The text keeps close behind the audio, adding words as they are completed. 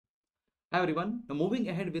Hi everyone. Now moving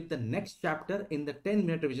ahead with the next chapter in the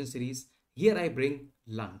 10-minute revision series, here I bring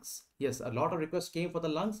lungs. Yes, a lot of requests came for the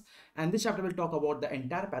lungs, and this chapter will talk about the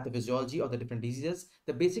entire pathophysiology of the different diseases,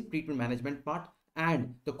 the basic treatment management part,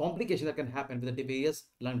 and the complication that can happen with the various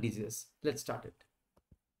lung diseases. Let's start it.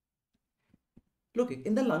 Look,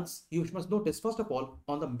 in the lungs, you must notice first of all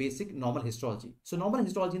on the basic normal histology. So normal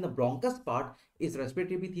histology in the bronchus part is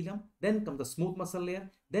respiratory epithelium, then comes the smooth muscle layer,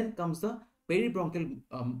 then comes the peribronchial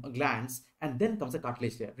glands, and then comes the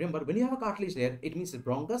cartilage layer. Remember, when you have a cartilage layer, it means it's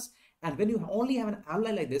bronchus, and when you only have an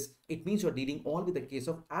alveoli like this, it means you're dealing all with the case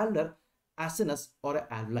of alveolar acinus or a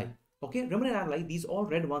alveoli. Okay, remember in alveoli, these all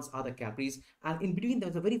red ones are the capillaries, and in between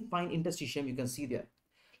there's a very fine interstitium you can see there.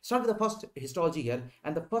 Start with the first histology here,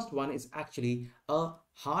 and the first one is actually a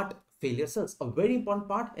heart failure cells. A very important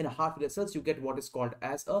part in a heart failure cells, you get what is called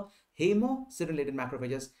as a hemocyanin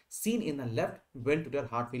macrophages seen in the left ventricular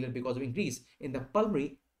heart failure because of increase in the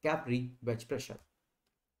pulmonary capillary wedge pressure.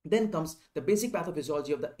 Then comes the basic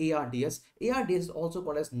pathophysiology of the ARDS. ARDS is also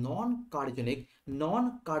called as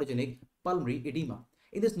non-cardiogenic pulmonary edema.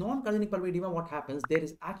 In this non-cardiogenic pulmonary edema, what happens? There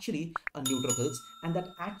is actually a neutrophils, and that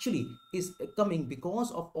actually is coming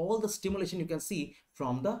because of all the stimulation you can see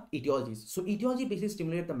from the etiologies. So etiology basically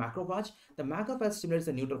stimulates the macrophage. The macrophage stimulates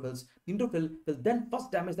the neutrophils. Neutrophil will then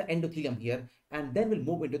first damage the endothelium here, and then will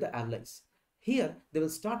move into the alveoli. Here, they will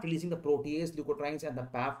start releasing the protease, leukotrienes, and the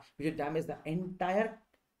PAF, which will damage the entire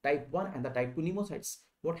type 1 and the type 2 pneumocytes.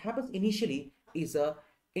 What happens initially is a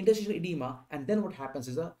interstitial edema, and then what happens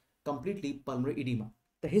is a completely pulmonary edema.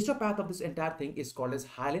 The histopath of this entire thing is called as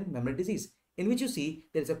hyaline memory disease, in which you see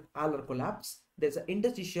there is a alveolar collapse, there's an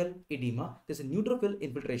interstitial edema, there's a neutrophil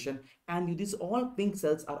infiltration, and these all pink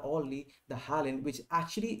cells are only the hyaline, which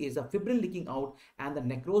actually is a fibrin leaking out, and the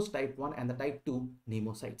necrose type 1 and the type 2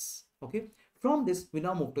 pneumocytes. Okay. From this, we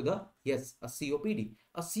now move to the, yes, a COPD.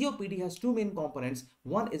 A COPD has two main components.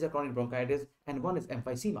 One is a chronic bronchitis and one is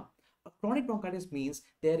emphysema. A chronic bronchitis means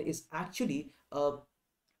there is actually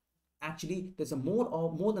there's a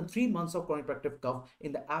more than 3 months of chronic obstructive cough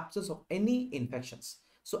in the absence of any infections.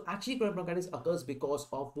 So actually chronic bronchitis occurs because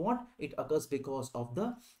of what? It occurs because of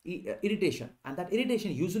the irritation, and that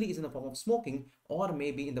irritation usually is in the form of smoking or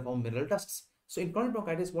maybe in the form of mineral dusts. So in chronic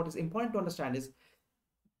bronchitis, what is important to understand is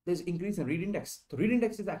there's increase in read index. The read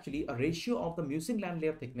index is actually a ratio of the mucin gland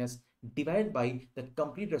layer thickness divided by the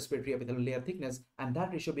complete respiratory epithelial layer thickness, and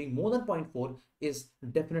that ratio being more than 0.4 is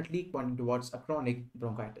definitely pointing towards a chronic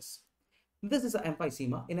bronchitis. This is an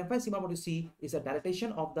emphysema. In emphysema, what you see is a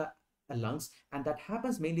dilatation of the lungs, and that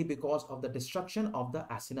happens mainly because of the destruction of the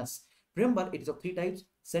acinus. Remember, it is of three types: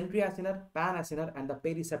 centriacinar, panacinar, and the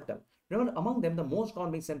periseptal. Remember, among them, the most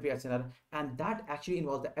common being centriacinar, and that actually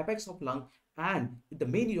involves the apex of lung, and the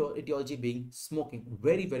main etiology being smoking,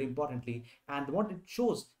 very, very importantly. And what it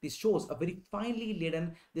shows, this shows a very finely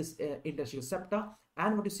laden interstitial septa,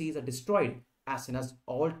 and what you see is a destroyed acinus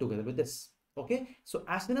all together with this. Okay, so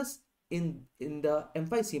acinus in the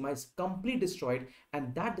emphysema is completely destroyed,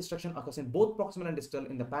 and that destruction occurs in both proximal and distal.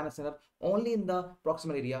 In the panacinar, only in the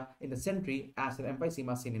proximal area, in the centri, as in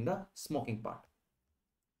emphysema seen in the smoking part.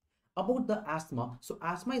 About the asthma, so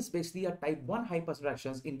asthma is basically a type 1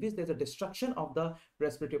 hyperreactions in which there's a destruction of the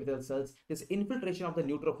respiratory epithelial cells, there's infiltration of the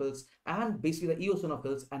neutrophils and basically the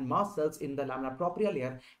eosinophils and mast cells in the lamina propria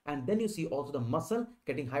layer, and then you see also the muscle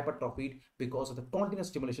getting hypertrophied because of the continuous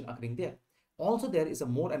stimulation occurring there. Also, there is a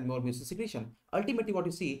more and more mucin secretion. Ultimately, what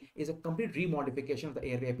you see is a complete remodification of the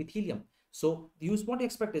airway epithelium. So, what you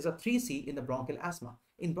expect is a 3C in the bronchial asthma.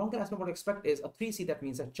 In bronchial asthma, what you expect is a 3C, that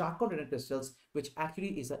means a charcoal redden crystals, which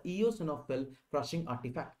actually is a eosinophil crushing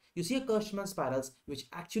artifact. You see a Kirschmann spirals, which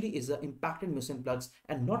actually is the impacted mucin plugs,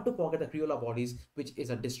 and not to forget the creola bodies, which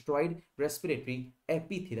is a destroyed respiratory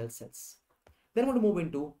epithelial cells. Then what we move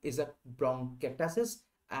into is a bronchiectasis.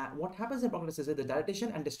 What happens in bronchiectasis is the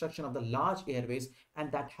dilatation and destruction of the large airways, and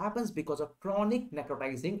that happens because of chronic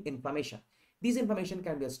necrotizing inflammation. These inflammation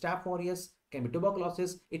can be a Staph aureus, can be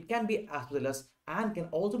tuberculosis, it can be aspergillus, and can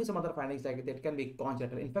also be some other findings like it can be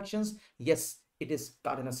congenital infections. Yes, it is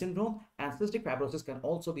Gardner syndrome, and cystic fibrosis can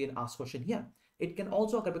also be an asked question here. It can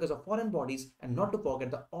also occur because of foreign bodies, and not to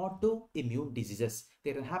forget the autoimmune diseases.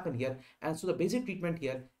 They can happen here, and so the basic treatment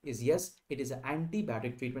here is, yes, it is an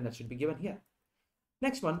antibiotic treatment that should be given here.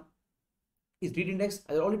 Next one is read index.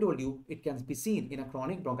 As I already told you, it can be seen in a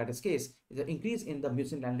chronic bronchitis case. Is an increase in the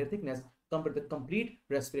mucin gland layer thickness compared to the complete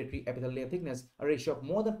respiratory epithelial layer thickness. A ratio of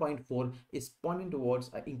more than 0.4 is pointing towards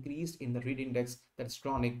an increase in the read index, that's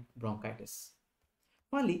chronic bronchitis.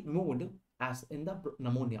 Finally, we move into as in the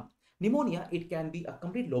pneumonia. Pneumonia, it can be a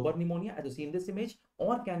complete lobar pneumonia as you see in this image,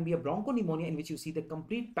 or can be a bronchopneumonia in which you see the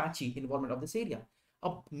complete patchy involvement of this area.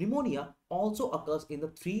 A pneumonia also occurs in the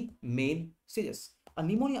three main stages. A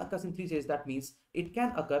pneumonia occurs in three stages. That means it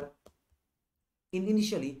can occur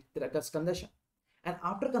initially there occurs congestion, and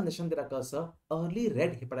after congestion there occurs a early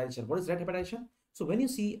red hepatization. What is red hepatization? So when you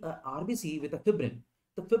see a RBC with a fibrin,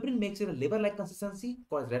 the fibrin makes it a liver-like consistency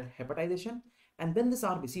called red hepatization, and then this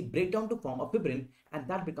RBC break down to form a fibrin, and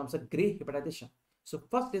that becomes a gray hepatization. So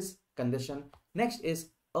first is congestion, next is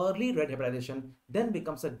early red hepatization, then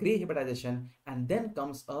becomes a gray hepatization, and then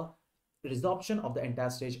comes a resorption of the entire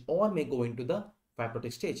stage, or may go into the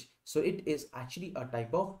fibrotic stage. So it is actually a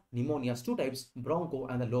type of pneumonias, two types, broncho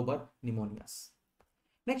and the lobar pneumonias.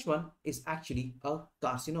 Next one is actually a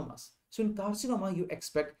carcinomas. So in carcinoma, you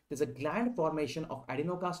expect there's a gland formation of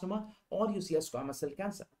adenocarcinoma, or you see a squamous cell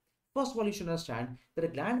cancer. First of all, you should understand that a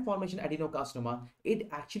gland formation adenocarcinoma, it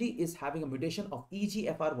actually is having a mutation of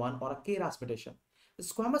EGFR1 or a KRAS mutation. The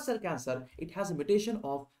squamous cell cancer, it has a mutation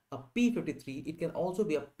of a P53. It can also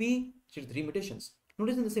be a P53 mutations.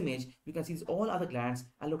 Notice in this image, you can see all other glands,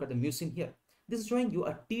 and look at the mucin here. This is showing you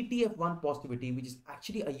a TTF1 positivity, which is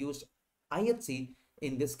actually a used IHC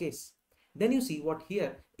in this case. Then you see what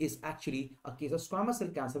here is actually a case of squamous cell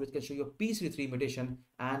cancer, which can show you a P63 mutation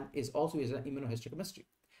and is also used in immunohistochemistry.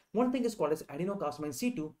 One thing is called as adenocarcinoma in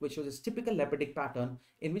situ, which shows this typical lepidic pattern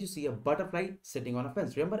in which you see a butterfly sitting on a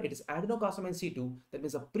fence. Remember, it is adenocarcinoma in situ, that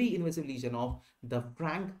means a pre-invasive lesion of the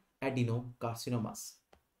frank adenocarcinomas.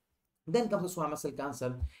 Then comes the squamous cell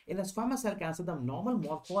cancer. In a squamous cell cancer, the normal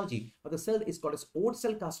morphology of the cell is called as oat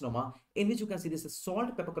cell carcinoma, in which you can see this is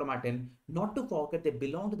salt pepper chromatin. Not to forget, they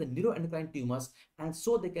belong to the neuroendocrine tumors, and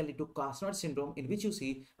so they can lead to carcinoid syndrome, in which you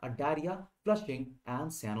see a diarrhea, flushing, and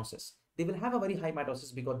cyanosis. They will have a very high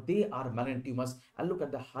mitosis because they are malignant tumors. And look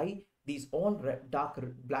at the high, these all red, dark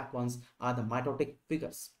black ones are the mitotic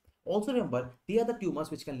figures. Also remember, they are the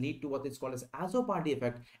tumors which can lead to what is called as Azzopardi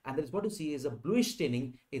effect, and that is what you see is a bluish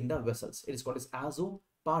staining in the vessels. It is called as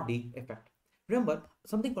Azzopardi effect. Remember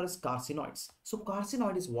something called as carcinoids. So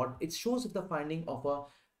carcinoid is what? It shows the finding of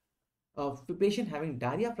a patient having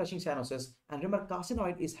diarrhea, flushing, cyanosis. And remember,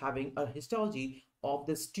 carcinoid is having a histology of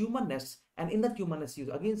this tumor nests, and in the tumor nest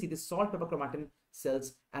you again see the salt pepper chromatin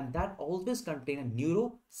cells, and that always contain a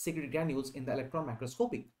neurosecretory granules in the electron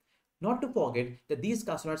microscopy. Not to forget that these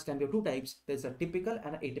carcinoids can be of two types. There is a typical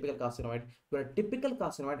and an atypical carcinoid, where a typical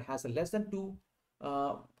carcinoid has a less than 2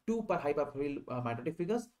 per hyperfill mitotic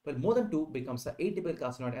figures, while more than 2 becomes an atypical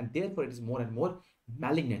carcinoid, and therefore it is more and more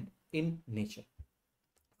malignant in nature.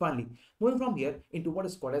 Finally, moving from here into what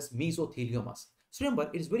is called as mesotheliomas. So remember,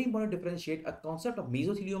 it is very important to differentiate a concept of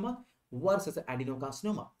mesothelioma versus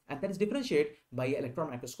adenocarcinoma, and that is differentiated by electron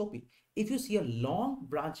microscopy. If you see a long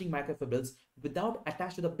branching microfibrils without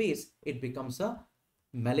attached to the base, it becomes a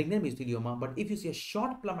malignant mesothelioma. But if you see a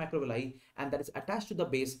short plum microvilli and that is attached to the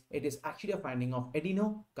base, it is actually a finding of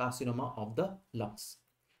adenocarcinoma of the lungs.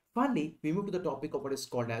 Finally, we move to the topic of what is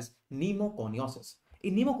called as pneumoconiosis.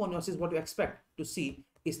 In pneumoconiosis, what you expect to see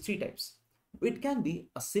is three types. It can be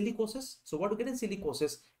a silicosis. So what you get in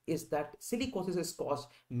silicosis is that silicosis is caused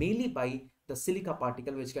mainly by the silica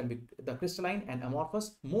particle, which can be the crystalline and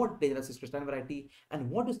amorphous. More dangerous is crystalline variety. And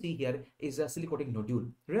what you see here is a silicotic nodule.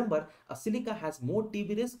 Remember, a silica has more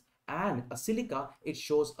TB risk, and a silica, it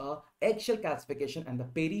shows a eggshell calcification and the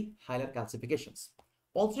perihilar calcifications.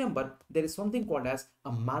 Also remember, there is something called as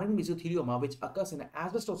a malignant mesothelioma, which occurs in an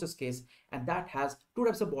asbestosis case, and that has two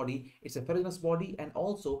types of body. It's a ferruginous body, and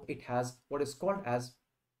also it has what is called as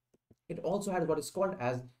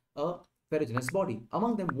a ferruginous body.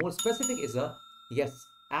 Among them, more specific is a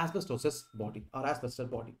asbestosis body or asbestos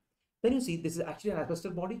body. Then you see this is actually an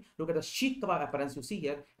asbestos body. Look at the sheet cover appearance you see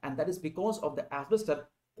here, and that is because of the asbestos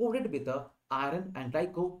coated with a iron and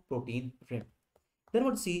glycoprotein rim. Then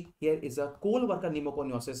what you see here is a coal worker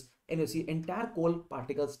pneumoconiosis, and you see entire coal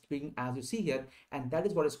particles being as you see here, and that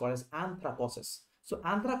is what is called as anthracosis. So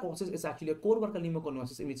anthracosis is actually a coal worker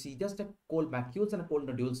pneumoconiosis in which you see just a coal macules and a coal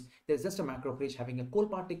nodules. There's just a macrophage having a coal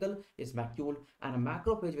particle is macule, and a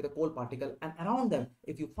macrophage with a coal particle, and around them,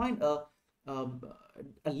 if you find a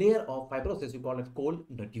layer of fibrosis, you call it coal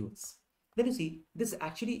nodules. Then you see this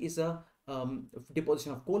actually is a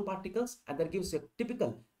deposition of coal particles, and that gives a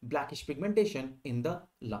typical blackish pigmentation in the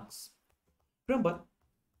lungs. Remember,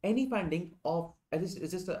 any finding of this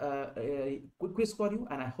is just a quick quiz for you,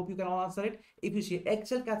 and I hope you can all answer it. If you see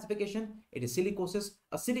eggshell calcification, it is silicosis.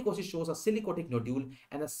 A silicosis shows a silicotic nodule,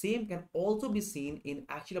 and the same can also be seen in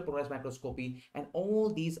axial polarized microscopy, and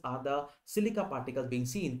all these are the silica particles being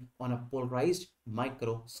seen on a polarized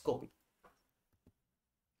microscopy.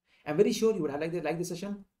 I'm very sure you would have liked this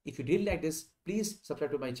session. If you did like this, please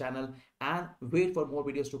subscribe to my channel and wait for more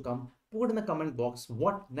videos to come. Put in the comment box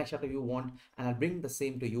what next chapter you want, and I'll bring the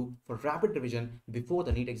same to you for rapid revision before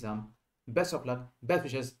the NEET exam. Best of luck, best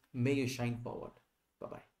wishes, may you shine forward.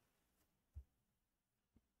 Bye-bye.